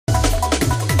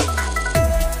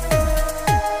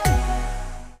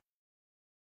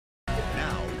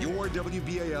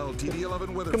WBAL-TV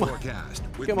 11 weather forecast.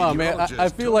 Come on, man. I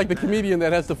feel like the comedian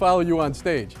that has to follow you on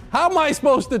stage. How am I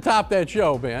supposed to top that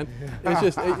show, man? It's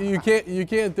just you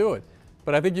can't do it.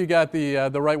 But I think you got the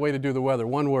right way to do the weather.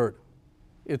 One word.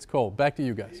 It's cold. Back to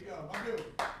you guys.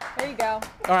 There you go.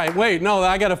 All right, wait. No,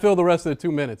 I got to fill the rest of the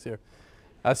 2 minutes here.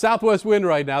 Southwest wind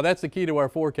right now. That's the key to our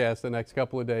forecast the next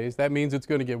couple of days. That means it's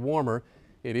going to get warmer.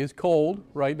 It is cold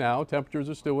right now. Temperatures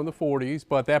are still in the 40s,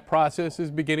 but that process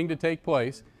is beginning to take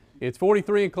place. It's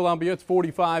 43 in Columbia. It's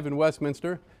 45 in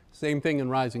Westminster. Same thing in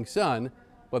Rising Sun.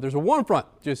 But there's a warm front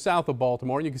just south of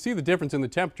Baltimore, and you can see the difference in the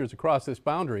temperatures across this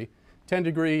boundary.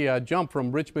 10-degree jump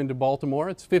from Richmond to Baltimore.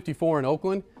 It's 54 in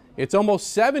Oakland. It's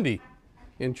almost 70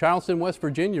 in Charleston, West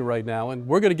Virginia right now, and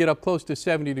we're going to get up close to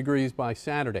 70 degrees by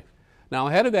Saturday. Now,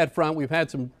 ahead of that front, we've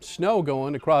had some snow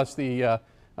going across the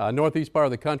northeast part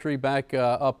of the country, back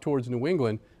up towards New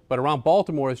England, but around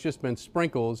Baltimore it's just been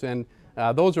sprinkles, and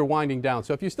those are winding down.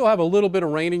 So if you still have a little bit of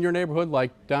rain in your neighborhood,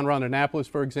 like down around Annapolis,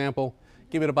 for example,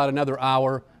 give it about another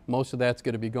hour. Most of that's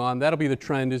going to be gone. That'll be the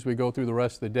trend as we go through the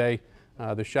rest of the day.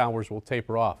 The showers will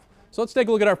taper off. So let's take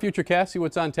a look at our futurecast, see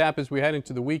what's on tap as we head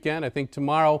into the weekend. I think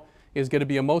tomorrow is going to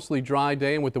be a mostly dry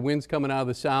day, and with the winds coming out of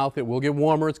the south, it will get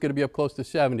warmer. It's going to be up close to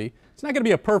 70. It's not going to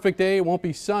be a perfect day. It won't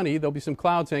be sunny. There'll be some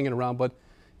clouds hanging around, but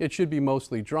it should be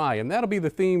mostly dry. And that'll be the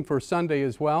theme for Sunday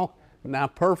as well.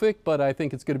 Not perfect, but I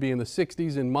think it's going to be in the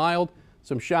 60s and mild.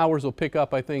 Some showers will pick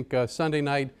up, I think, Sunday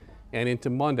night and into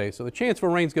Monday. So the chance for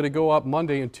rain is going to go up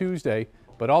Monday and Tuesday,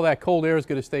 but all that cold air is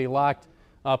going to stay locked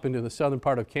up into the southern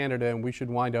part of Canada, and we should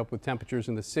wind up with temperatures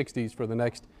in the 60s for the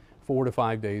next 4 to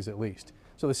 5 days at least.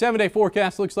 So the 7-day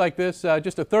forecast looks like this.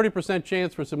 Just a 30%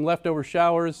 chance for some leftover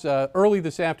showers early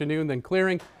this afternoon, then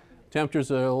clearing. Temperatures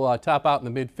will top out in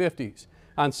the mid-50s.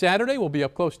 On Saturday, we'll be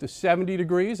up close to 70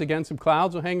 degrees. Again, some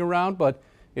clouds will hang around, but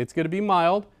it's going to be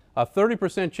mild. A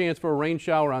 30% chance for a rain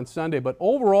shower on Sunday, but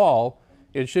overall,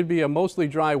 it should be a mostly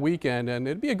dry weekend, and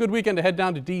it'd be a good weekend to head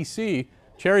down to D.C.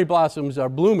 Cherry blossoms are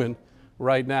blooming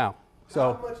right now.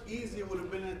 So how much easier would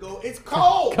have been to go, it's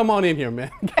cold! Come on in here, man.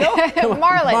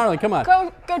 Marlon, come on.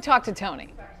 Go talk to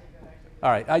Tony. All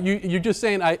right, you're just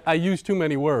saying I use too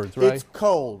many words, right? It's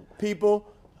cold.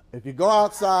 People, if you go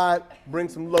outside, bring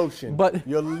some lotion. But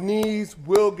your knees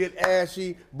will get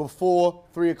ashy before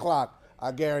 3 o'clock.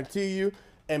 I guarantee you.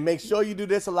 And make sure you do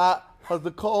this a lot, because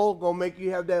the cold gonna make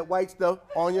you have that white stuff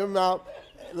on your mouth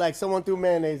like someone threw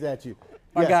mayonnaise at you.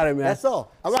 I got it, man. That's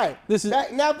all. All right. This is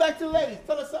now back to the ladies.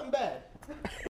 Tell us something bad.